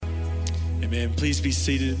Amen. Please be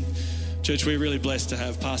seated. Church, we're really blessed to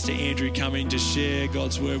have Pastor Andrew coming to share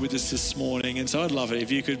God's word with us this morning. And so I'd love it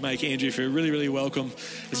if you could make Andrew feel really, really welcome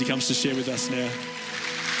as he comes to share with us now.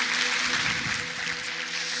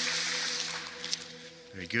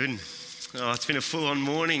 Very good. Oh, it's been a full-on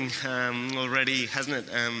morning already, hasn't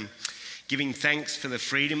it? Giving thanks for the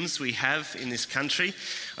freedoms we have in this country.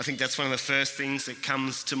 I think that's one of the first things that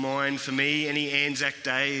comes to mind for me any Anzac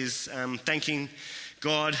Day is thanking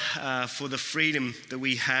God for the freedom that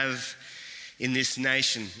we have in this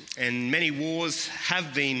nation. And many wars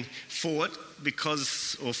have been fought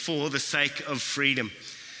because or for the sake of freedom.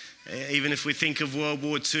 Even if we think of World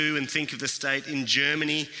War II and think of the state in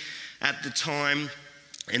Germany at the time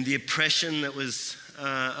and the oppression that was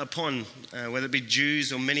upon whether it be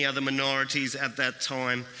Jews or many other minorities at that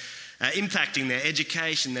time, impacting their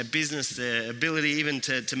education, their business, their ability even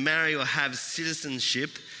to marry or have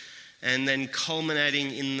citizenship, and then culminating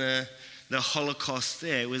in the Holocaust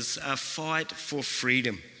there. It was a fight for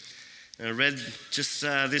freedom. And I read just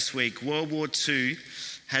this week, World War II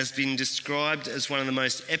has been described as one of the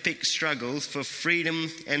most epic struggles for freedom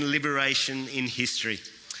and liberation in history.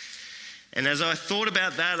 And as I thought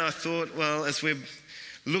about that, I thought, well, as we're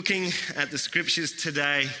looking at the scriptures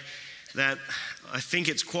today, that I think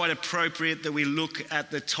it's quite appropriate that we look at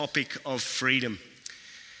the topic of freedom.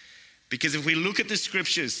 Because if we look at the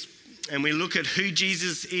scriptures and we look at who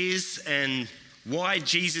Jesus is and why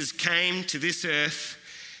Jesus came to this earth,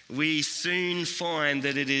 we soon find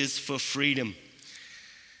that it is for freedom.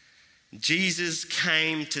 Jesus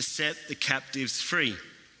came to set the captives free.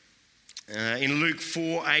 In Luke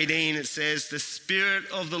 4:18 it says, "The Spirit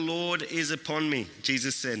of the Lord is upon me,"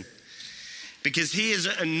 Jesus said, "because he has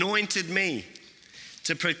anointed me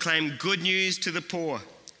to proclaim good news to the poor.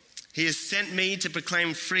 He has sent me to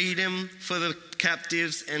proclaim freedom for the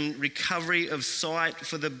captives and recovery of sight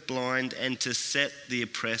for the blind and to set the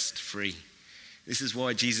oppressed free." This is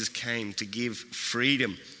why Jesus came, to give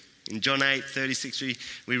freedom. In John 8:36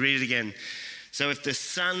 we read it again. "So if the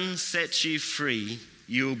Son sets you free,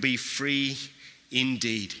 you'll be free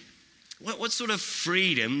indeed." What sort of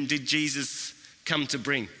freedom did Jesus come to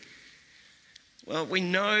bring? Well, we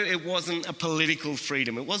know it wasn't a political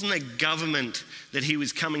freedom. It wasn't a government that he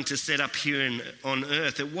was coming to set up here on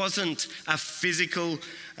earth. It wasn't a physical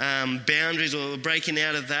boundaries or breaking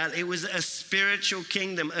out of that. It was a spiritual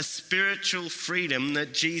kingdom, a spiritual freedom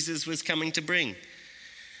that Jesus was coming to bring.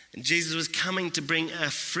 And Jesus was coming to bring a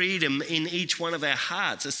freedom in each one of our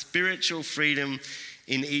hearts, a spiritual freedom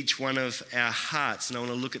in each one of our hearts. And I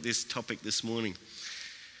want to look at this topic this morning.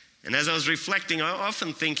 And as I was reflecting, I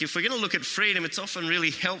often think if we're going to look at freedom, it's often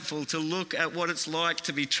really helpful to look at what it's like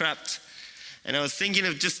to be trapped. And I was thinking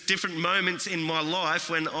of just different moments in my life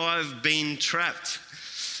when I've been trapped.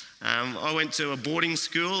 I went to a boarding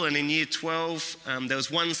school, and in year 12, there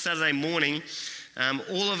was one Saturday morning,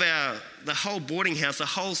 the whole boarding house, the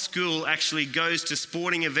whole school actually goes to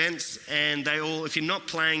sporting events, and if you're not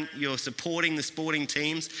playing, you're supporting the sporting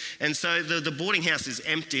teams. And so the boarding house is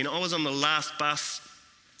empty, and I was on the last bus.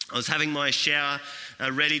 I was having my shower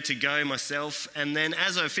ready to go myself, and then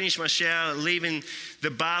as I finished my shower, leaving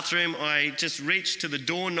the bathroom, I just reached to the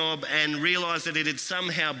doorknob and realised that it had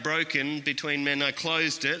somehow broken between when I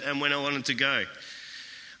closed it and when I wanted to go.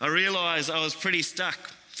 I realised I was pretty stuck.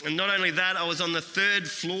 And not only that, I was on the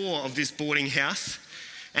 3rd floor of this boarding house,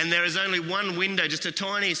 and there is only one window, just a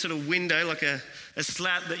tiny sort of window, like a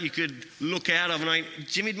slat that you could look out of, and I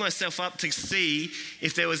jimmied myself up to see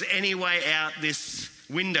if there was any way out this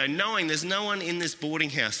window, knowing there's no one in this boarding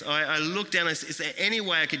house. I looked down and said, is there any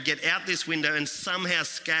way I could get out this window and somehow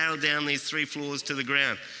scale down these 3 floors to the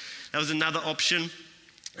ground? That was another option.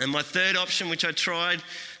 And my third option, which I tried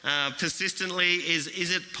persistently, is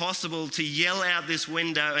it possible to yell out this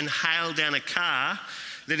window and hail down a car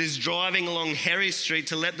that is driving along Harry Street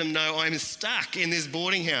to let them know I'm stuck in this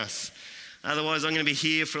boarding house? Otherwise, I'm going to be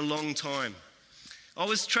here for a long time. I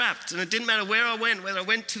was trapped, and it didn't matter where I went, whether I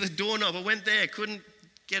went to the doorknob, I went there, couldn't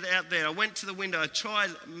get out there. I went to the window, I tried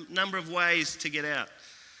a number of ways to get out,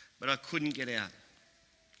 but I couldn't get out.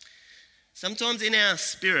 Sometimes in our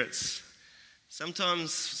spirits,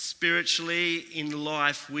 sometimes spiritually in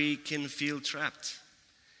life, we can feel trapped.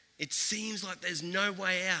 It seems like there's no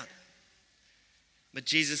way out. But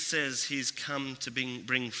Jesus says he's come to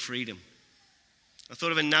bring freedom. I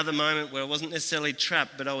thought of another moment where I wasn't necessarily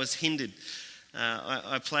trapped, but I was hindered.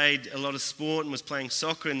 I played a lot of sport and was playing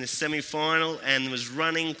soccer in the semi-final and was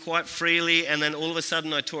running quite freely, and then all of a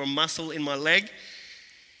sudden I tore a muscle in my leg,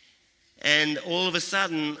 and all of a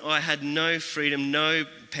sudden I had no freedom, no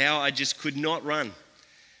power. I just could not run.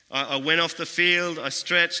 I went off the field, I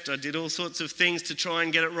stretched, I did all sorts of things to try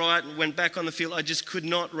and get it right, and went back on the field. I just could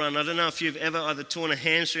not run. I don't know if you've ever either torn a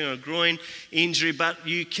hamstring or a groin injury, but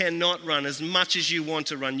you cannot run. As much as you want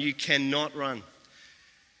to run, you cannot run.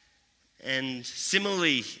 And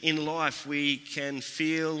similarly, in life, we can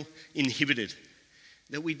feel inhibited,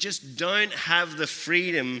 that we just don't have the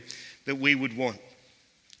freedom that we would want.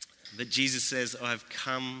 But Jesus says, I've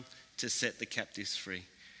come to set the captives free.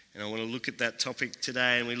 And I want to look at that topic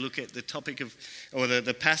today, and we look at the topic of, or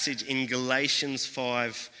the passage in Galatians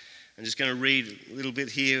 5. I'm just going to read a little bit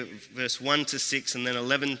here, verse 1 to 6, and then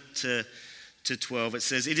 11 to 12. It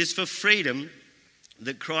says, "It is for freedom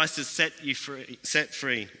that Christ has set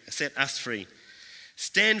us free.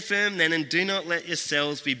 Stand firm then, and do not let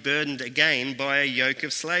yourselves be burdened again by a yoke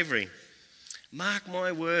of slavery. Mark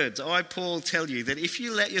my words, I, Paul, tell you that if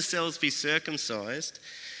you let yourselves be circumcised,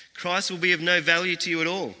 Christ will be of no value to you at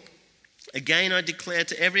all. Again, I declare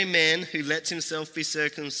to every man who lets himself be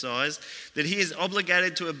circumcised that he is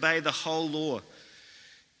obligated to obey the whole law.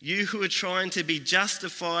 You who are trying to be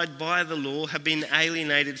justified by the law have been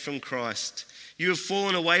alienated from Christ. You have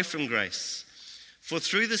fallen away from grace. For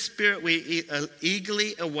through the Spirit we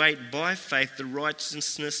eagerly await by faith the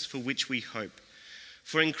righteousness for which we hope.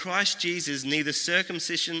 For in Christ Jesus neither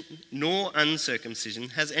circumcision nor uncircumcision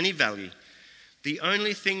has any value. The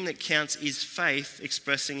only thing that counts is faith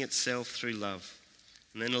expressing itself through love."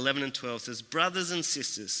 And then 11 and 12 says, "Brothers and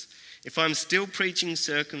sisters, if I'm still preaching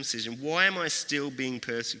circumcision, why am I still being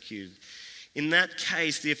persecuted? In that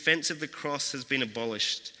case, the offense of the cross has been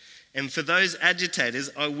abolished. And for those agitators,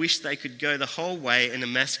 I wish they could go the whole way and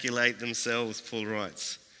emasculate themselves," Paul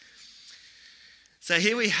writes. So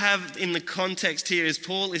here we have, in the context here, is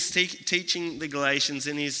Paul is teaching the Galatians,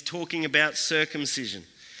 and he's talking about circumcision.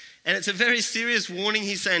 And it's a very serious warning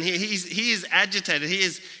he's saying here. He is agitated.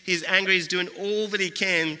 He's angry. He's doing all that he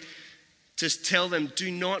can to tell them,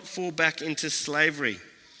 do not fall back into slavery.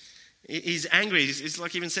 He's angry. It's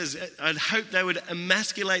like he even says, I'd hope they would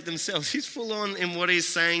emasculate themselves. He's full on in what he's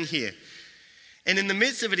saying here. And in the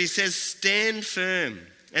midst of it, he says, stand firm.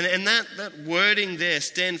 And that wording there,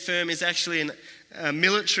 stand firm, is actually a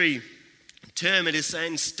military term. It is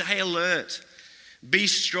saying, stay alert, be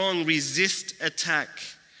strong, resist attack.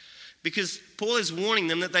 Because Paul is warning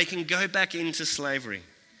them that they can go back into slavery.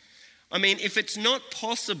 I mean, if it's not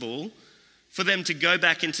possible for them to go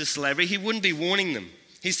back into slavery, he wouldn't be warning them.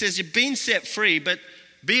 He says, you've been set free, but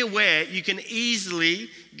be aware you can easily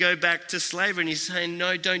go back to slavery. And he's saying,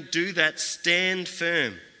 no, don't do that. Stand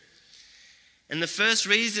firm. And the first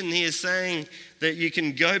reason he is saying that you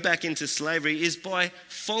can go back into slavery is by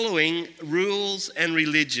following rules and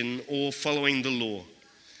religion, or following the law.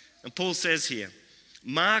 And Paul says here,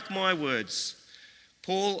 mark my words.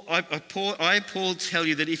 I, Paul, tell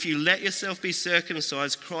you that if you let yourself be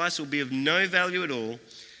circumcised, Christ will be of no value at all.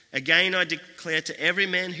 Again, I declare to every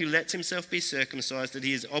man who lets himself be circumcised that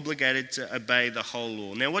he is obligated to obey the whole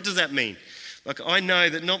law. Now, what does that mean? Like, I know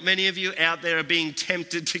that not many of you out there are being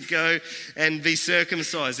tempted to go and be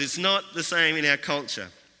circumcised. It's not the same in our culture.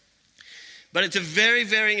 But it's a very,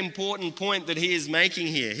 very important point that he is making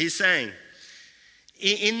here. He's saying,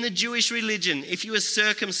 in the Jewish religion, if you are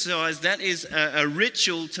circumcised, that is a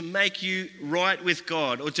ritual to make you right with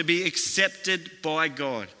God, or to be accepted by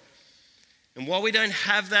God. And while we don't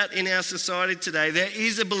have that in our society today, there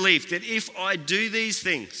is a belief that if I do these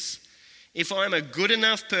things, if I'm a good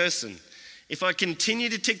enough person, if I continue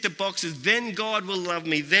to tick the boxes, then God will love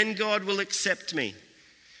me, then God will accept me.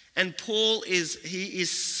 And Paul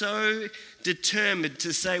is so determined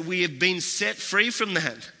to say we have been set free from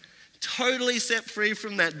that. Totally set free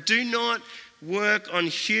from that. Do not work on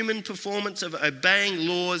human performance of obeying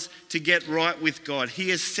laws to get right with God. He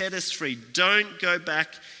has set us free. Don't go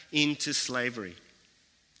back into slavery.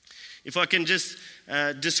 If I can just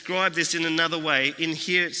describe this in another way, in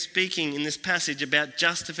here it's speaking in this passage about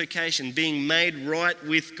justification, being made right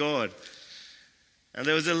with God. And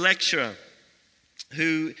there was a lecturer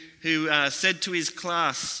who said to his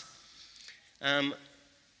class,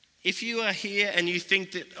 if you are here and you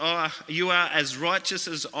think that you are as righteous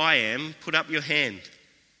as I am, put up your hand.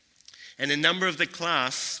 And a number of the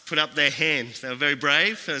class put up their hand. They were very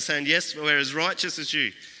brave. They were saying, yes, we're as righteous as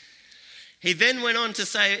you. He then went on to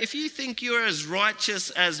say, if you think you're as righteous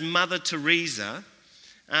as Mother Teresa,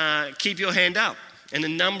 keep your hand up. And a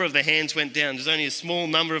number of the hands went down. There's only a small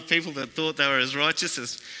number of people that thought they were as righteous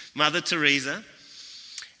as Mother Teresa.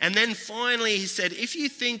 And then finally he said, if you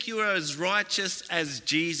think you are as righteous as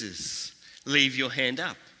Jesus, leave your hand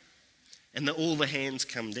up. And all the hands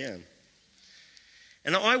come down.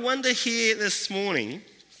 And I wonder here this morning,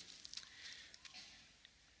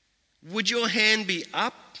 would your hand be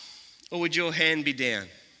up or would your hand be down?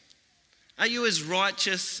 Are you as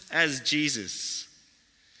righteous as Jesus?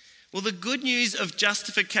 Well, the good news of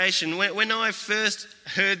justification, when I first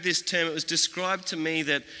heard this term, it was described to me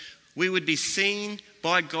that we would be seen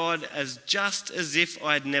by God as just as if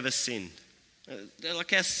I had never sinned.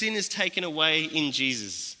 Like our sin is taken away in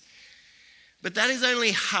Jesus. But that is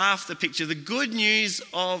only half the picture. The good news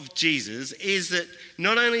of Jesus is that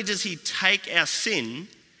not only does he take our sin,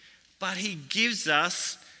 but he gives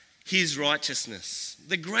us his righteousness.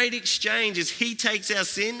 The great exchange is he takes our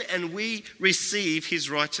sin and we receive his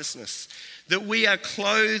righteousness. That we are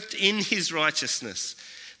clothed in his righteousness.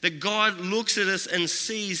 That God looks at us and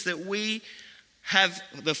sees that we have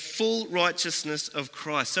the full righteousness of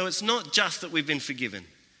Christ. So it's not just that we've been forgiven.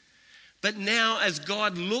 But now as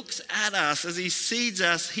God looks at us, as he sees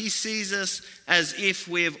us as if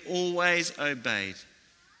we have always obeyed.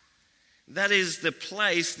 That is the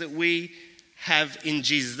place that we have in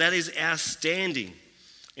Jesus. That is our standing.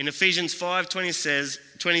 In Ephesians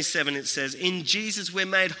 5:27 it says, in Jesus we're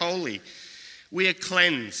made holy. We are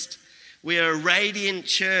cleansed. We are a radiant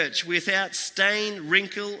church without stain,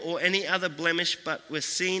 wrinkle, or any other blemish, but we're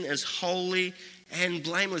seen as holy and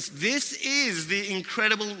blameless. This is the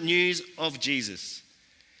incredible news of Jesus.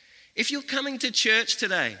 If you're coming to church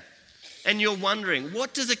today and you're wondering,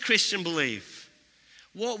 what does a Christian believe?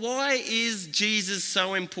 Why is Jesus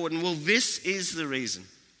so important? Well, this is the reason.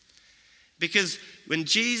 Because when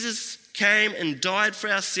Jesus came and died for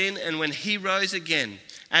our sin and when he rose again,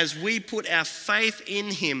 as we put our faith in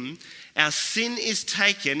him, our sin is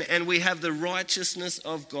taken and we have the righteousness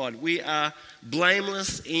of God. We are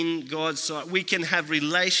blameless in God's sight. We can have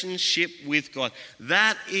relationship with God.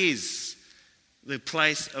 That is the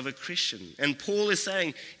place of a Christian. And Paul is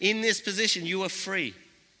saying, in this position, you are free.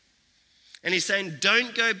 And he's saying,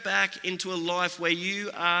 don't go back into a life where you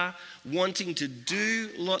are wanting to do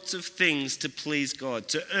lots of things to please God,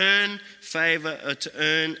 to earn favor or to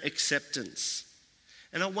earn acceptance.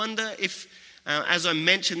 And I wonder if, as I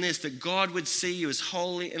mention this, that God would see you as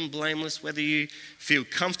holy and blameless, whether you feel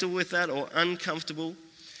comfortable with that or uncomfortable.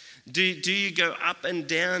 Do you go up and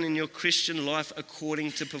down in your Christian life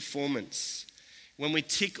according to performance? When we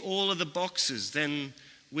tick all of the boxes, then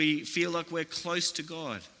we feel like we're close to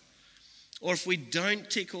God. Or if we don't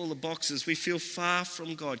tick all the boxes, we feel far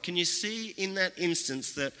from God. Can you see in that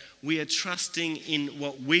instance that we are trusting in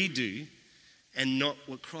what we do and not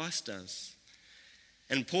what Christ does?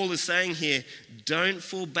 And Paul is saying here, don't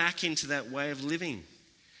fall back into that way of living.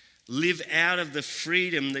 Live out of the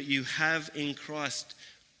freedom that you have in Christ.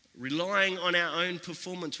 Relying on our own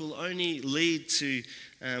performance will only lead to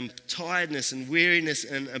tiredness and weariness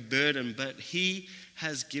and a burden, but he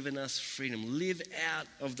has given us freedom. Live out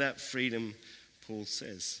of that freedom, Paul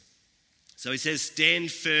says. So he says,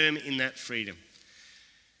 stand firm in that freedom.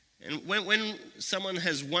 And when someone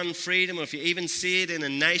has won freedom, or if you even see it in a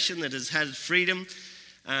nation that has had freedom,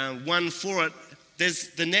 won for it, there's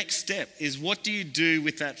the next step is, what do you do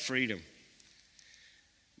with that freedom?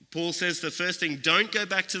 Paul says the first thing, don't go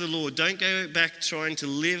back to the law. Don't go back trying to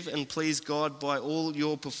live and please God by all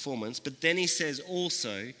your performance. But then he says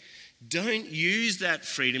also, don't use that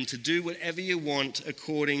freedom to do whatever you want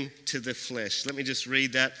according to the flesh. Let me just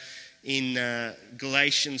read that in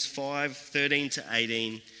Galatians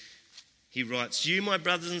 5:13-18. He writes, you, my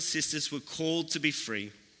brothers and sisters, were called to be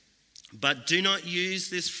free, but do not use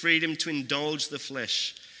this freedom to indulge the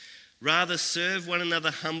flesh. Rather, serve one another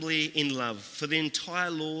humbly in love, for the entire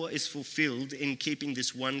law is fulfilled in keeping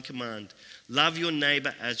this one command: love your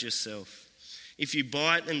neighbor as yourself. If you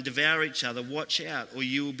bite and devour each other, watch out, or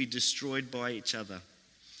you will be destroyed by each other.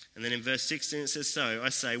 And then in verse 16 it says, so I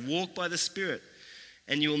say, walk by the Spirit,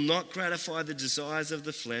 and you will not gratify the desires of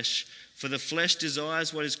the flesh, for the flesh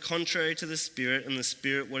desires what is contrary to the Spirit, and the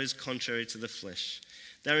Spirit what is contrary to the flesh.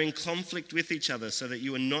 They are in conflict with each other, so that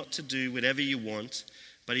you are not to do whatever you want.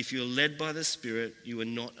 But if you are led by the Spirit, you are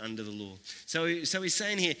not under the law. So he's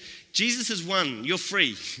saying here, Jesus has won. You're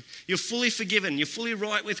free. You're fully forgiven. You're fully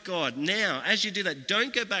right with God. Now, as you do that,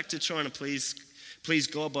 don't go back to trying to please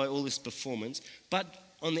God by all this performance. But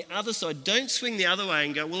on the other side, don't swing the other way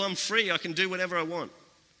and go, well, I'm free. I can do whatever I want.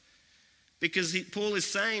 Because Paul is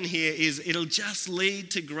saying here is it'll just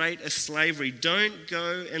lead to greater slavery. Don't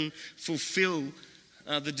go and fulfill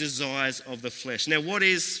the desires of the flesh. Now, what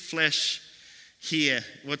is flesh here?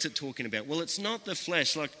 What's it talking about? Well, it's not the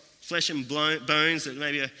flesh, like flesh and bones that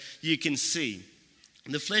maybe you can see.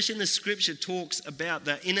 The flesh in the scripture talks about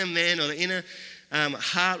the inner man or the inner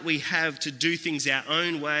heart we have to do things our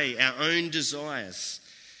own way, our own desires.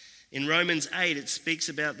 In Romans 8, it speaks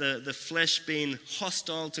about the flesh being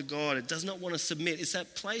hostile to God. It does not want to submit. It's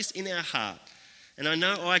that place in our heart. and I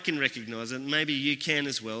know I can recognize it, maybe you can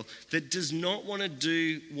as well, that does not want to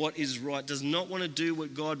do what is right, does not want to do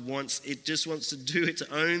what God wants. It just wants to do its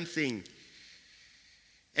own thing.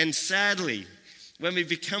 And sadly, when we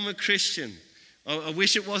become a Christian, I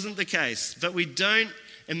wish it wasn't the case, but we don't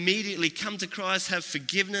immediately come to Christ, have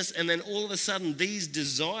forgiveness, and then all of a sudden these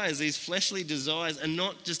desires, these fleshly desires, are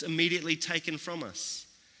not just immediately taken from us.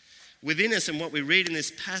 Within us, and what we read in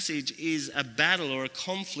this passage is a battle or a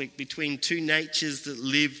conflict between two natures that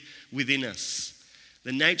live within us.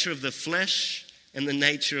 The nature of the flesh and the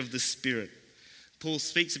nature of the spirit. Paul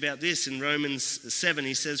speaks about this in Romans 7.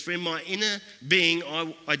 He says, "For in my inner being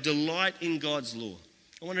I delight in God's law."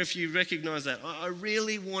 I wonder if you recognize that. I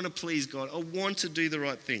really want to please God. I want to do the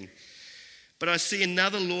right thing. But I see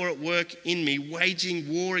another law at work in me, waging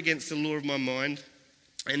war against the law of my mind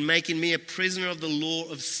and making me a prisoner of the law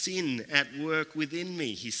of sin at work within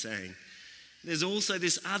me, he's saying. There's also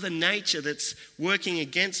this other nature that's working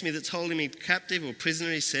against me, that's holding me captive or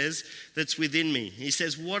prisoner, he says, that's within me. He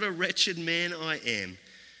says, "What a wretched man I am.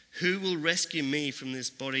 Who will rescue me from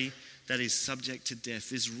this body that is subject to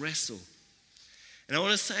death?" This wrestle. And I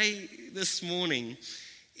want to say this morning,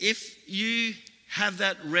 if you have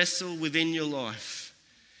that wrestle within your life,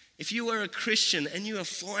 if you are a Christian and you are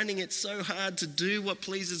finding it so hard to do what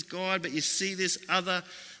pleases God, but you see this other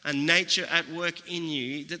nature at work in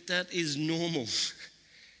you, that is normal.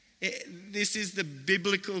 This is the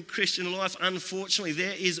biblical Christian life. Unfortunately,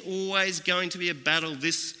 there is always going to be a battle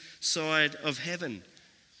this side of heaven.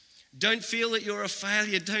 Don't feel that you're a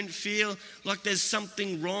failure. Don't feel like there's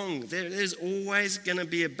something wrong. There's always going to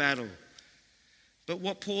be a battle. But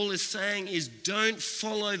what Paul is saying is, don't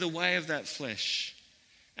follow the way of that flesh.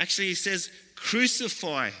 Actually, he says,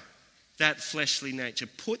 crucify that fleshly nature.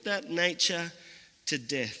 Put that nature to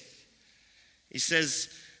death. He says,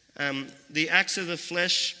 the acts of the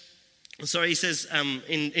flesh, he says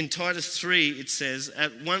in Titus 3, it says,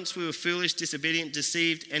 "At once we were foolish, disobedient,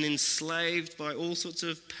 deceived, and enslaved by all sorts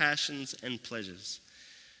of passions and pleasures."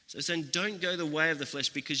 So he's saying, don't go the way of the flesh,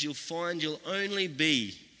 because you'll find you'll only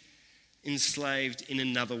be enslaved in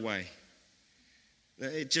another way.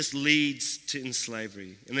 It just leads to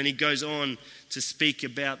slavery. And then he goes on to speak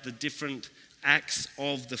about the different acts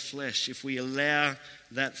of the flesh. If we allow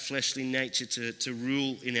that fleshly nature to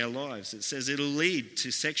rule in our lives, it says it'll lead to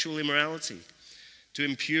sexual immorality, to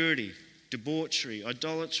impurity, debauchery,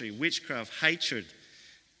 idolatry, witchcraft, hatred,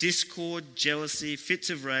 discord, jealousy, fits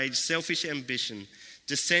of rage, selfish ambition,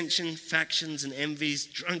 dissension, factions and envies,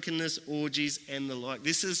 drunkenness, orgies, and the like.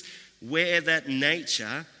 This is where that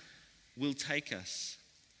nature will take us.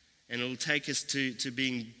 And it'll take us to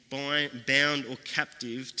being bound or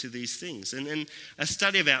captive to these things. And a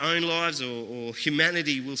study of our own lives or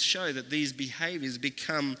humanity will show that these behaviors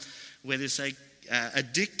become, whether say,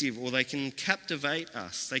 addictive, or they can captivate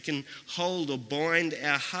us. They can hold or bind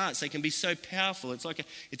our hearts. They can be so powerful.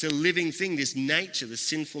 It's a living thing, this nature, the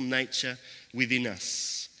sinful nature within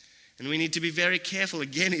us. And we need to be very careful.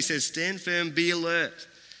 Again, he says, stand firm, be alert.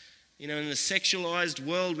 In a sexualized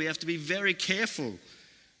world, we have to be very careful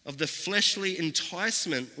of the fleshly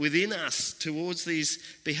enticement within us towards these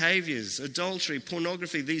behaviors, adultery,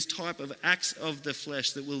 pornography, these type of acts of the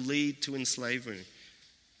flesh that will lead to enslavement.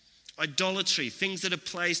 Idolatry, things that are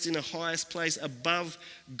placed in a highest place above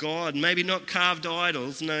God, maybe not carved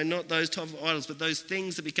idols, no, not those type of idols, but those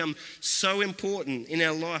things that become so important in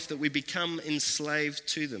our life that we become enslaved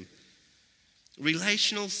to them.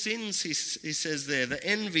 Relational sins, he says there, the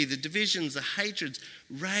envy, the divisions, the hatreds,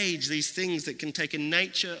 rage, these things that can take a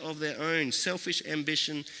nature of their own, selfish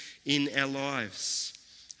ambition in our lives.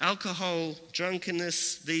 Alcohol,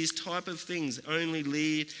 drunkenness, these type of things only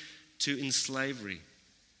lead to slavery.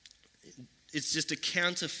 It's just a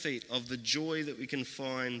counterfeit of the joy that we can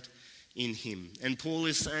find in him. And Paul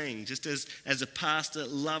is saying, just as a pastor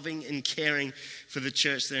loving and caring for the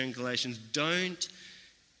church there in Galatians, don't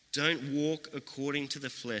walk according to the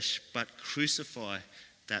flesh, but crucify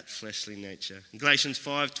that fleshly nature. Galatians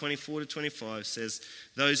 5:24-25 says,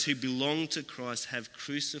 those who belong to Christ have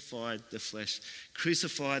crucified the flesh,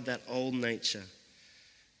 crucified that old nature.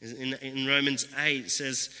 In Romans 8 it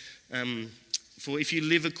says, for if you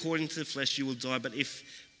live according to the flesh, you will die. But if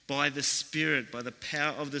by the Spirit, by the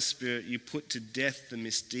power of the Spirit, you put to death the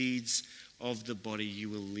misdeeds of the body, you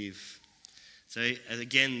will live. So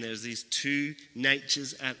again, there's these two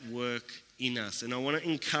natures at work in us. And I want to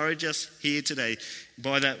encourage us here today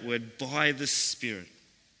by that word, by the Spirit.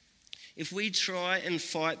 If we try and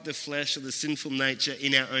fight the flesh or the sinful nature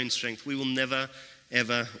in our own strength, we will never,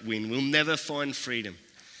 ever win. We'll never find freedom.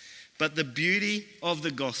 But the beauty of the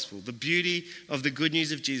gospel, the beauty of the good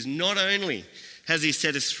news of Jesus, not only has he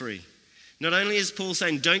set us free, Not only is Paul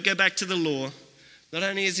saying, don't go back to the law, not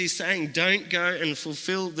only is he saying, don't go and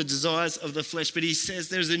fulfill the desires of the flesh, but he says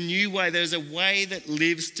there's a new way. There's a way that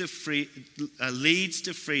leads to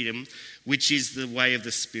freedom, which is the way of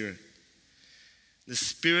the Spirit. The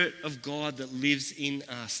Spirit of God that lives in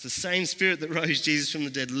us. The same Spirit that rose Jesus from the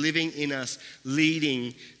dead, living in us,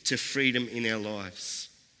 leading to freedom in our lives.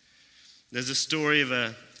 There's a story of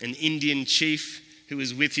an Indian chief who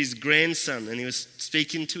was with his grandson, and he was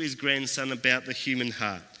speaking to his grandson about the human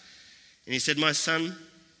heart. And he said, my son,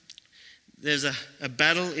 there's a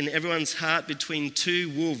battle in everyone's heart between two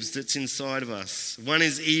wolves that's inside of us. One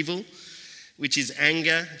is evil, which is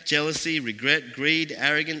anger, jealousy, regret, greed,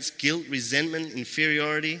 arrogance, guilt, resentment,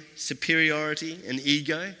 inferiority, superiority, and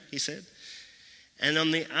ego, he said. And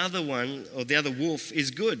on the other one, or the other wolf,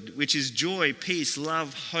 is good, which is joy, peace,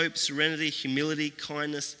 love, hope, serenity, humility,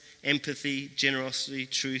 kindness, empathy, generosity,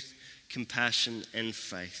 truth, compassion, and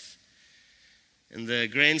faith. And the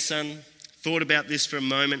grandson thought about this for a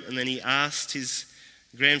moment, and then he asked his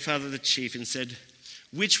grandfather, the chief, and said,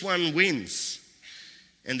 which one wins?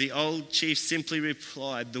 And the old chief simply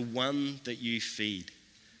replied, the one that you feed.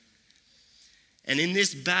 And in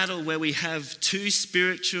this battle where we have two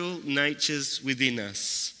spiritual natures within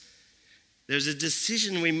us, there's a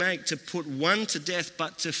decision we make to put one to death,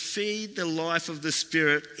 but to feed the life of the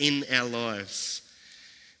Spirit in our lives.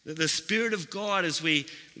 That the Spirit of God, as we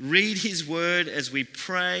read His Word, as we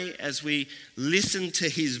pray, as we listen to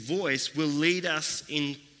His voice, will lead us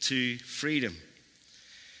into freedom.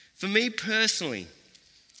 For me personally,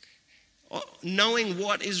 knowing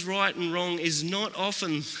what is right and wrong is not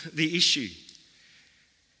often the issue.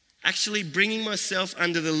 Actually bringing myself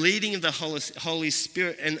under the leading of the Holy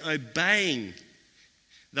Spirit and obeying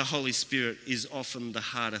the Holy Spirit is often the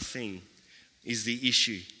harder thing, is the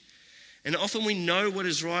issue. And often we know what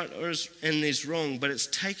is right and is wrong, but it's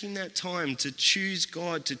taking that time to choose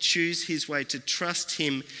God, to choose His way, to trust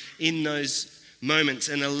Him in those moments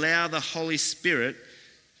and allow the Holy Spirit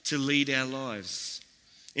to lead our lives.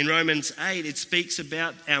 In Romans 8, it speaks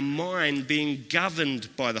about our mind being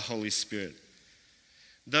governed by the Holy Spirit.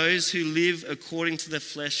 Those who live according to the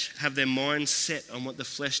flesh have their minds set on what the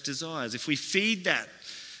flesh desires. If we feed that,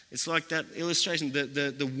 it's like that illustration,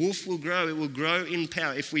 the wolf will grow, it will grow in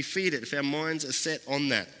power if we feed it, if our minds are set on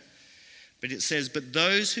that. But it says, but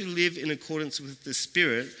those who live in accordance with the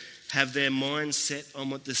Spirit have their minds set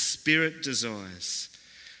on what the Spirit desires.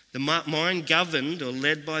 The mind governed or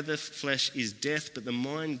led by the flesh is death, but the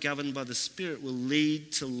mind governed by the Spirit will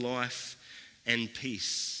lead to life and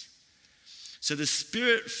peace. So the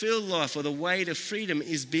Spirit-filled life, or the way to freedom,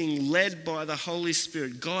 is being led by the Holy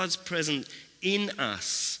Spirit. God's present in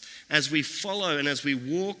us. As we follow and as we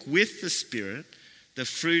walk with the Spirit, the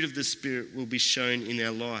fruit of the Spirit will be shown in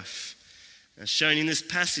our life. Shown in this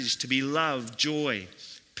passage to be love, joy,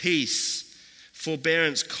 peace,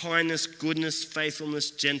 forbearance, kindness, goodness,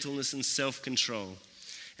 faithfulness, gentleness, and self-control.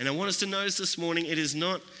 And I want us to notice this morning, it is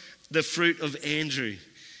not the fruit of Andrew.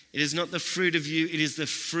 It is not the fruit of you. It is the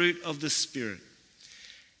fruit of the Spirit.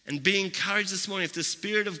 And be encouraged this morning, if the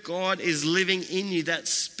Spirit of God is living in you, that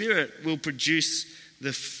Spirit will produce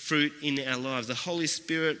the fruit in our lives, the Holy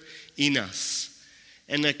Spirit in us.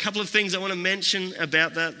 And a couple of things I want to mention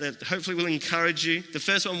about that hopefully will encourage you. The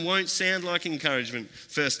first one won't sound like encouragement,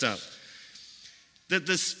 first up. That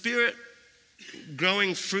the Spirit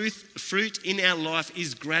growing fruit in our life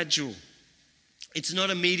is gradual. It's not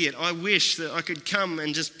immediate. I wish that I could come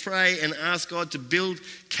and just pray and ask God to build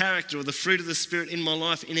character or the fruit of the Spirit in my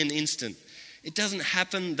life in an instant. It doesn't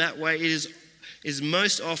happen that way. It is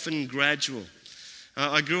most often gradual.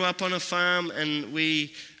 I grew up on a farm and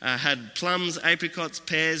we had plums, apricots,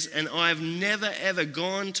 pears, and I've never ever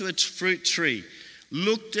gone to a fruit tree,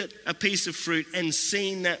 looked at a piece of fruit and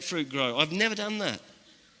seen that fruit grow. I've never done that.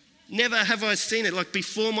 Never have I seen it like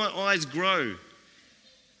before my eyes grow.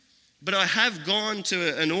 But I have gone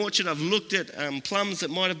to an orchard. I've looked at plums that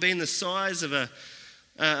might have been the size of a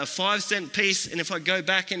 5-cent piece, and if I go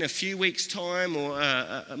back in a few weeks' time or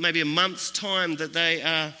maybe a month's time, that they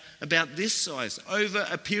are about this size. Over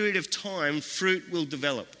a period of time, fruit will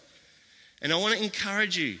develop. And I want to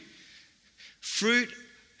encourage you, fruit,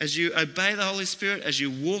 as you obey the Holy Spirit, as you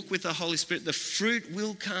walk with the Holy Spirit, the fruit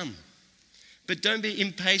will come. But don't be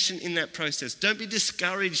impatient in that process. Don't be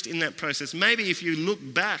discouraged in that process. Maybe if you look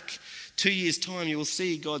back 2 years' time, you will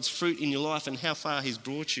see God's fruit in your life and how far He's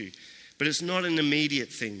brought you. But it's not an immediate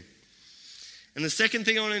thing. And the second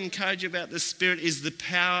thing I want to encourage you about the Spirit is the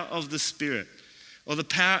power of the Spirit, or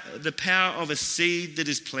the power of a seed that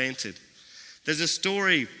is planted. There's a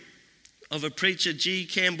story of a preacher, G.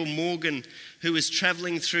 Campbell Morgan, who was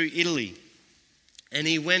traveling through Italy. And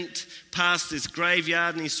he went past this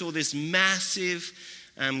graveyard and he saw this massive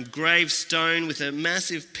gravestone with a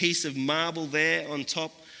massive piece of marble there on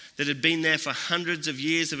top that had been there for hundreds of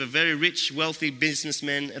years of a very rich, wealthy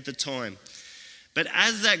businessman at the time. But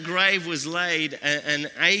as that grave was laid, an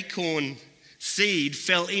acorn seed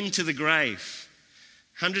fell into the grave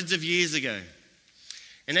hundreds of years ago.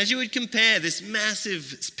 And as you would compare this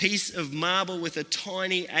massive piece of marble with a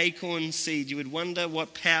tiny acorn seed, you would wonder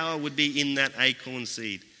what power would be in that acorn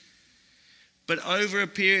seed. But over a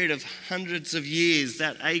period of hundreds of years,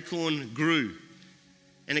 that acorn grew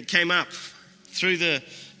and it came up through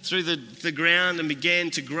the ground and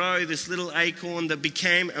began to grow, this little acorn that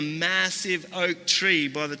became a massive oak tree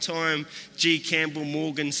by the time G. Campbell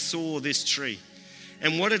Morgan saw this tree.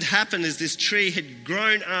 And what had happened is this tree had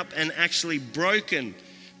grown up and actually broken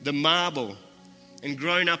the marble and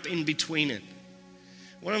grown up in between it.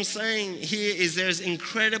 What I'm saying here is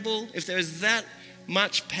if there is that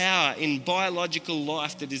much power in biological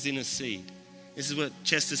life that is in a seed. This is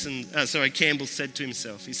what Campbell said to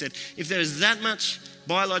himself. He said, if there is that much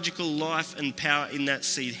biological life and power in that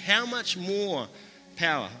seed, how much more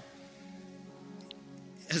power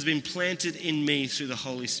has been planted in me through the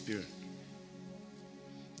Holy Spirit?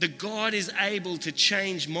 That God is able to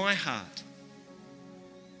change my heart,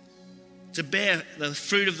 to bear the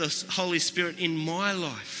fruit of the Holy Spirit in my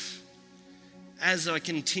life as I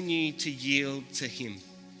continue to yield to Him.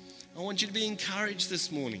 I want you to be encouraged this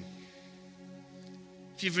morning.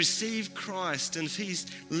 If you've received Christ and if He's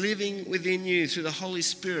living within you through the Holy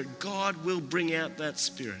Spirit, God will bring out that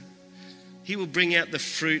Spirit. He will bring out the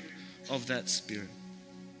fruit of that Spirit.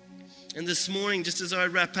 And this morning, just as I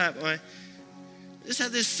wrap up, I just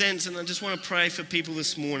had this sense, and I just want to pray for people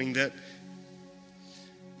this morning, that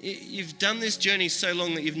you've done this journey so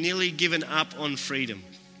long that you've nearly given up on freedom.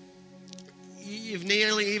 You've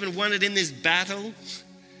nearly even won it in this battle.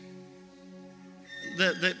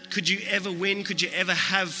 That could you ever win? Could you ever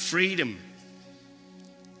have freedom?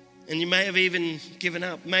 And you may have even given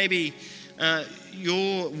up. Maybe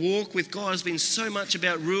your walk with God has been so much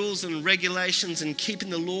about rules and regulations and keeping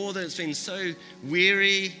the law that it's been so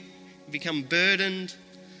weary, become burdened,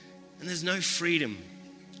 and there's no freedom.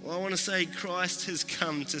 Well, I want to say Christ has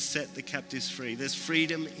come to set the captives free. There's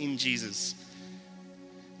freedom in Jesus.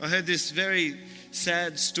 I heard this very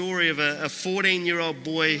sad story of a 14-year-old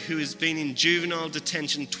boy who has been in juvenile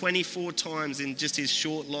detention 24 times in just his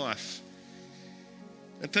short life.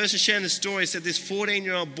 The person sharing the story said this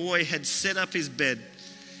 14-year-old boy had set up his bed.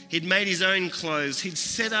 He'd made his own clothes. He'd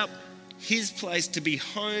set up his place to be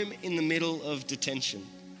home in the middle of detention.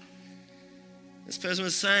 This person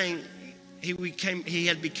was saying he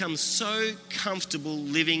had become so comfortable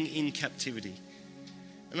living in captivity.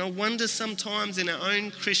 And I wonder sometimes in our own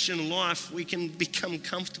Christian life, we can become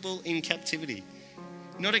comfortable in captivity,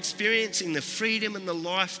 not experiencing the freedom and the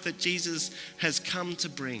life that Jesus has come to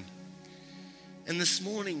bring. And this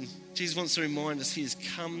morning, Jesus wants to remind us He has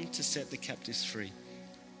come to set the captives free.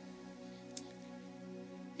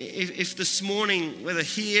 If this morning, whether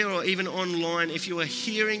here or even online, if you are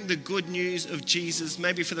hearing the good news of Jesus,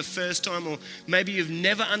 maybe for the first time, or maybe you've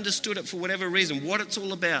never understood it for whatever reason, what it's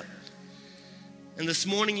all about, and this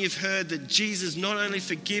morning you've heard that Jesus not only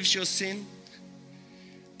forgives your sin,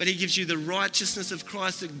 but He gives you the righteousness of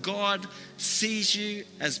Christ, that God sees you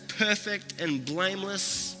as perfect and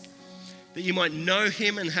blameless, that you might know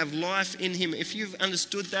Him and have life in Him. If you've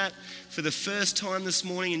understood that for the first time this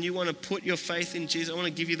morning and you want to put your faith in Jesus, I want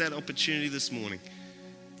to give you that opportunity this morning.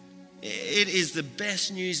 It is the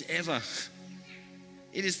best news ever.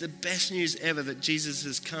 It is the best news ever that Jesus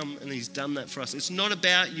has come and He's done that for us. It's not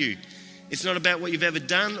about you. It's not about what you've ever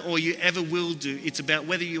done or you ever will do. It's about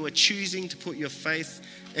whether you are choosing to put your faith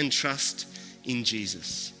and trust in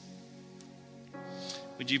Jesus.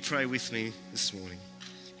 Would you pray with me this morning?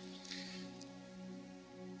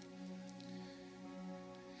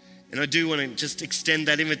 And I do want to just extend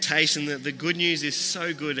that invitation that the good news is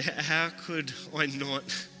so good. How could I not?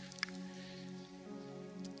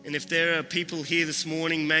 And if there are people here this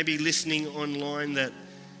morning, maybe listening online, that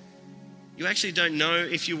you actually don't know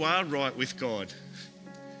if you are right with God.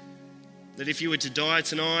 That if you were to die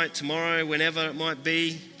tonight, tomorrow, whenever it might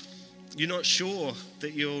be, you're not sure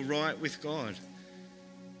that you're right with God.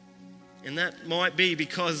 And that might be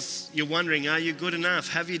because you're wondering, are you good enough?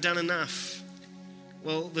 Have you done enough?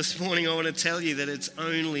 Well, this morning I want to tell you that it's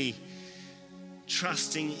only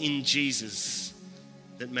trusting in Jesus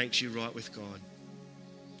that makes you right with God.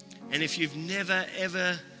 And if you've never,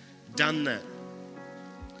 ever done that,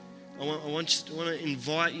 I want to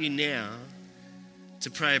invite you now to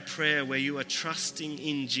pray a prayer where you are trusting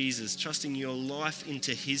in Jesus, trusting your life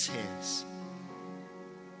into His hands.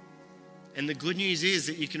 And the good news is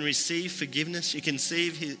that you can receive forgiveness, you can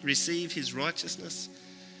receive his righteousness,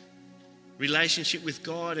 relationship with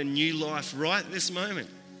God, and new life right this moment.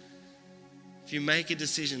 If you make a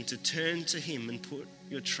decision to turn to him and put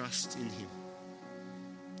your trust in him.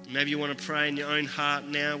 Maybe you want to pray in your own heart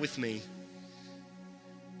now with me.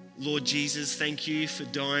 Lord Jesus, thank you for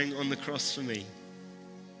dying on the cross for me.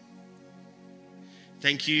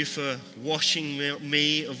 Thank you for washing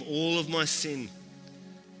me of all of my sin.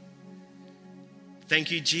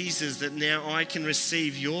 Thank you, Jesus, that now I can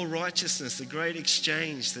receive your righteousness, the great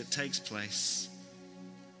exchange that takes place.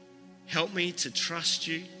 Help me to trust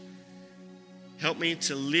you. Help me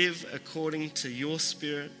to live according to your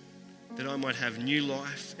Spirit, that I might have new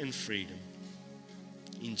life and freedom.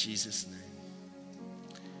 In Jesus' name.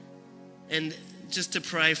 And just to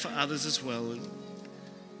pray for others as well.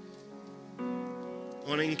 I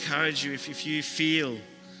want to encourage you, if you feel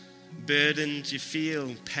burdened, you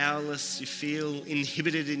feel powerless, you feel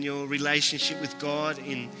inhibited in your relationship with God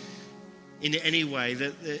in any way,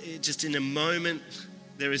 that just in a moment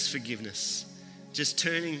there is forgiveness. Just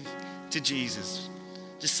turning to Jesus,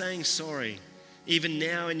 just saying sorry. Even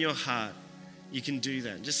now in your heart, you can do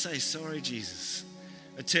that. Just say, sorry, Jesus.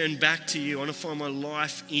 I turn back to you. I want to find my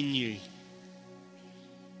life in you.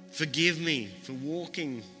 Forgive me for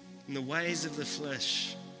walking in the ways of the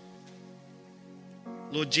flesh.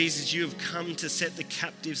 Lord Jesus, you have come to set the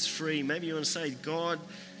captives free. Maybe you want to say, God,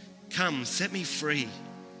 come, set me free,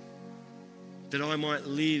 that I might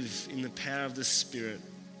live in the power of the Spirit.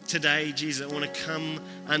 Today, Jesus, I want to come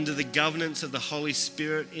under the governance of the Holy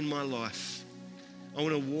Spirit in my life. I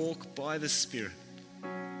want to walk by the Spirit.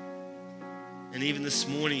 And even this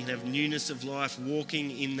morning, have newness of life,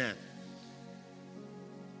 walking in that.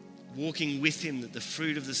 Walking with him, that the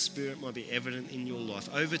fruit of the Spirit might be evident in your life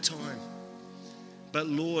over time. But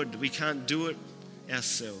Lord, we can't do it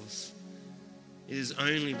ourselves. It is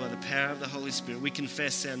only by the power of the Holy Spirit. We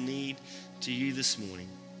confess our need to you this morning.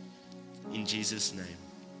 In Jesus' name,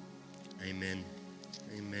 amen.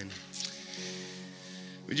 Amen.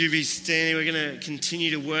 Would you be standing? We're going to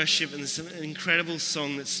continue to worship, and there's an incredible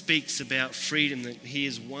song that speaks about freedom, that he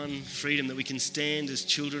is one freedom, that we can stand as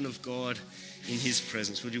children of God in his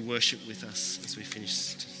presence. Would you worship with us as we finish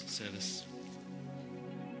service?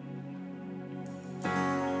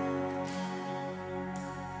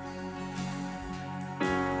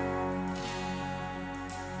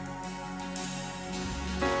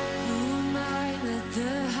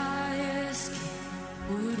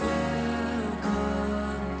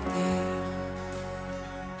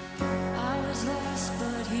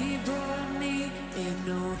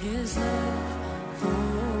 There's a place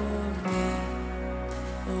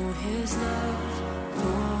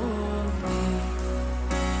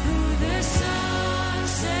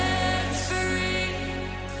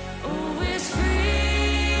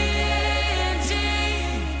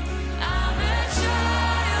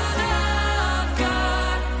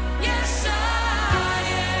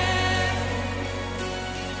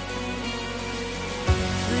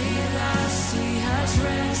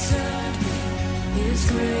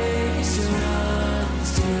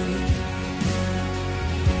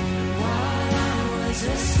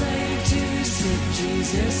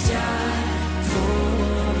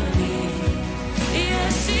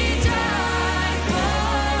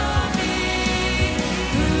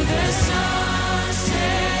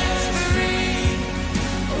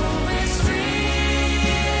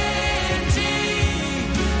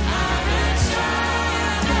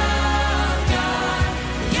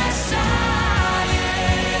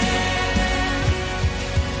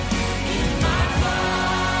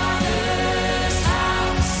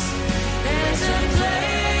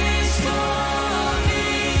for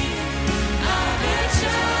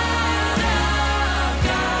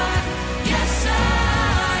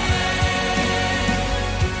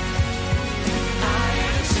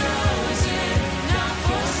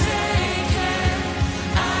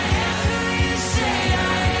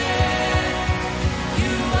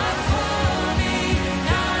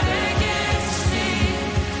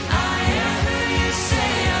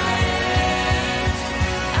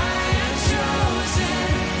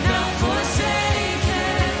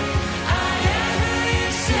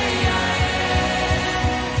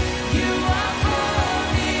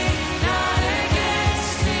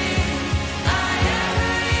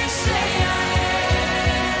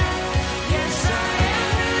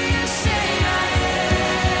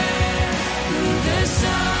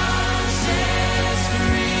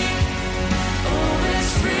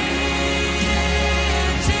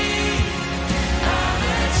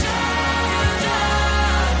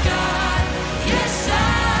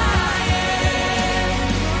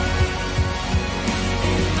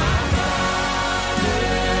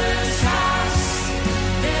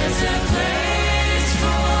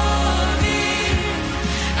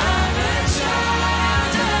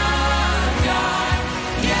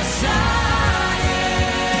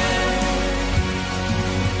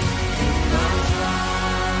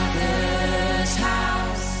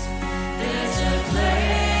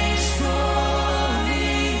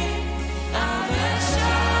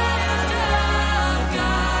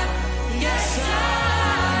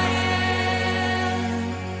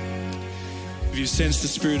sense the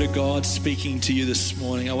Spirit of God speaking to you this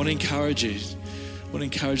morning, I want to encourage you. I want to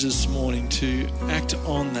encourage you this morning to act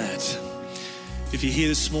on that. If you're here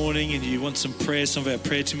this morning and you want some prayer, some of our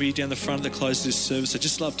prayer team will be down the front at the close of this service. I'd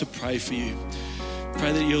just love to pray for you.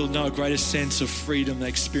 Pray that you'll know a greater sense of freedom they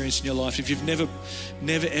experience in your life. If you've never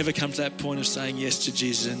ever come to that point of saying yes to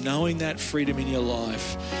Jesus and knowing that freedom in your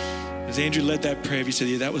life, as Andrew led that prayer, he said,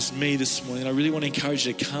 yeah, that was me this morning. And I really want to encourage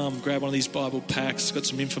you to come, grab one of these Bible packs. It's got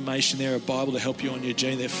some information there, a Bible to help you on your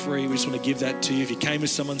journey. They're free. We just want to give that to you. If you came with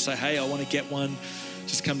someone and say, hey, I want to get one,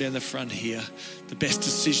 just come down the front here. The best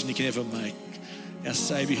decision you can ever make. Our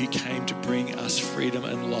Saviour who came to bring us freedom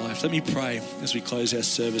and life. Let me pray as we close our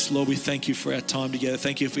service. Lord, we thank you for our time together.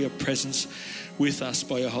 Thank you for your presence with us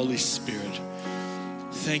by your Holy Spirit.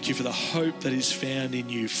 Thank you for the hope that is found in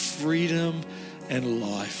you, freedom and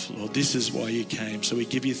life. Lord, this is why you came. So we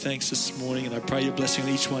give you thanks this morning, and I pray your blessing on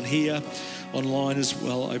each one here, online as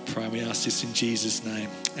well. I pray, and we ask this in Jesus' name.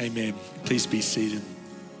 Amen. Please be seated.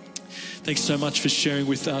 Thanks so much for sharing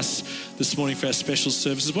with us this morning for our special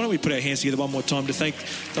services. Why don't we put our hands together one more time to thank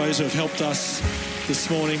those who have helped us this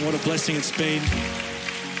morning. What a blessing it's been.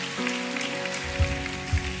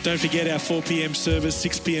 Don't forget our 4 p.m. service,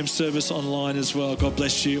 6 p.m. service online as well. God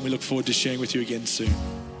bless you, and we look forward to sharing with you again soon.